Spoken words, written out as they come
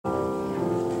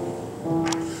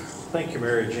Thank you,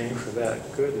 Mary Jane, for that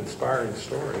good, inspiring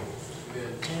story.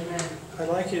 Amen. I'd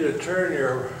like you to turn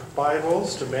your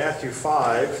Bibles to Matthew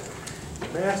 5.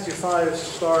 Matthew 5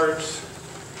 starts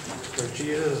where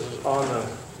Jesus is on the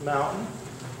mountain,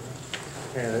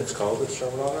 and it's called the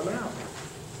Sermon on the Mount.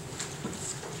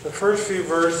 The first few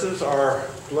verses are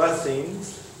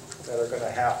blessings that are going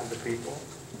to happen to people.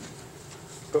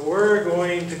 But we're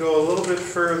going to go a little bit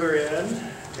further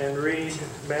in and read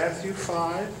Matthew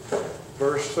 5,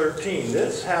 verse 13.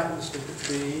 This happens to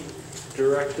be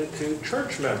directed to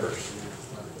church members.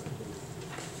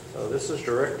 So this is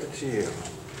directed to you.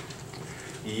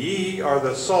 Ye are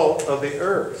the salt of the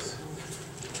earth.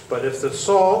 But if the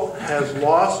salt has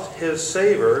lost his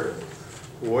savor,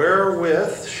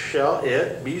 wherewith shall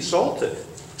it be salted?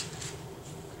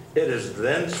 It is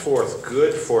thenceforth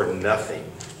good for nothing,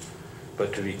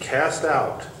 but to be cast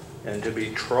out and to be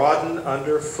trodden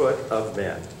under foot of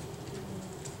men.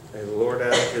 May the Lord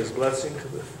add his blessing to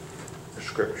the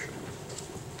scripture.